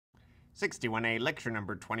61A lecture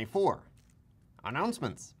number 24.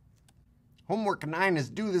 Announcements. Homework 9 is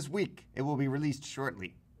due this week. It will be released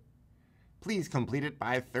shortly. Please complete it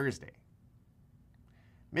by Thursday.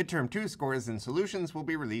 Midterm 2 scores and solutions will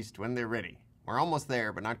be released when they're ready. We're almost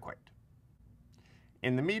there, but not quite.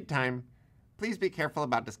 In the meantime, please be careful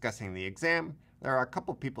about discussing the exam. There are a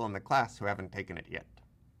couple people in the class who haven't taken it yet.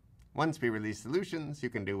 Once we release solutions, you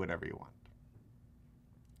can do whatever you want.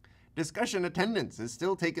 Discussion attendance is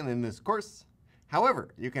still taken in this course.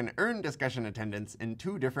 However, you can earn discussion attendance in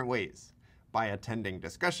 2 different ways. By attending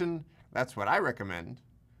discussion, that's what I recommend,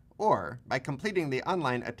 or by completing the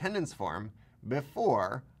online attendance form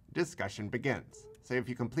before discussion begins. So if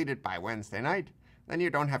you complete it by Wednesday night, then you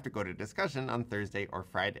don't have to go to discussion on Thursday or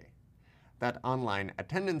Friday. That online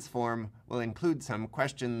attendance form will include some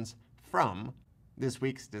questions from this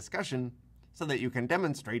week's discussion so that you can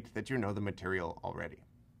demonstrate that you know the material already.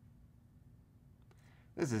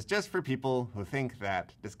 This is just for people who think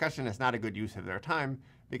that discussion is not a good use of their time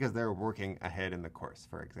because they're working ahead in the course,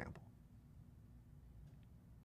 for example.